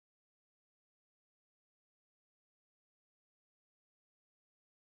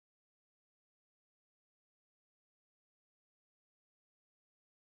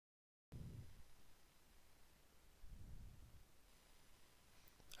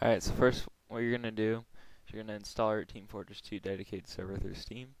Alright, so first what you're going to do is you're going to install our Team Fortress 2 dedicated server through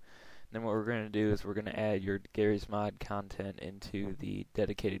Steam. Then what we're going to do is we're going to add your Garry's Mod content into the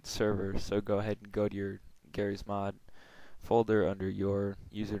dedicated server. So go ahead and go to your Garry's Mod folder under your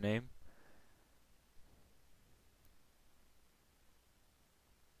username.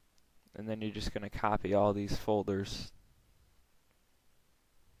 And then you're just going to copy all these folders.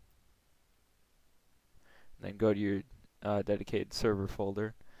 And then go to your dedicated server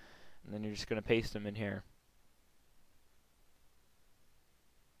folder. And then you're just going to paste them in here.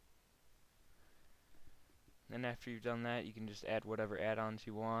 And after you've done that, you can just add whatever add-ons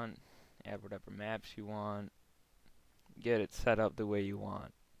you want, add whatever maps you want, get it set up the way you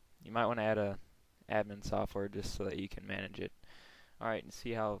want. You might want to add a admin software just so that you can manage it. Alright, and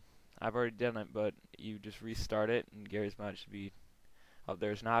see how I've already done it, but you just restart it and Garry's Mod should be up.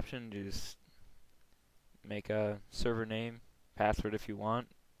 There's an option to just make a server name, password if you want.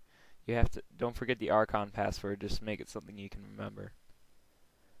 You have to, don't forget the Archon password, just make it something you can remember.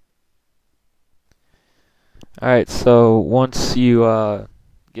 Alright, so once you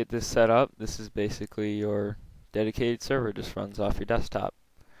get this set up, this is basically your dedicated server. It just runs off your desktop.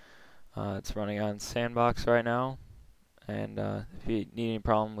 It's running on Sandbox right now, and if you need any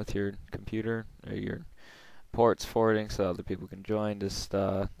problem with your computer or your ports forwarding so other people can join, just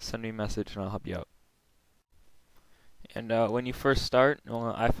send me a message and I'll help you out. And when you first start,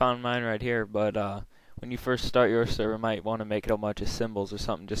 well, I found mine right here, but when you first start your server, you might want to make it a bunch of symbols or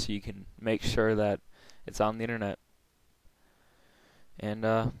something just so you can make sure that it's on the internet.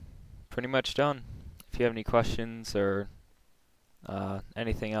 And pretty much done. If you have any questions or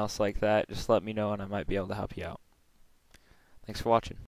anything else like that, just let me know and I might be able to help you out. Thanks for watching.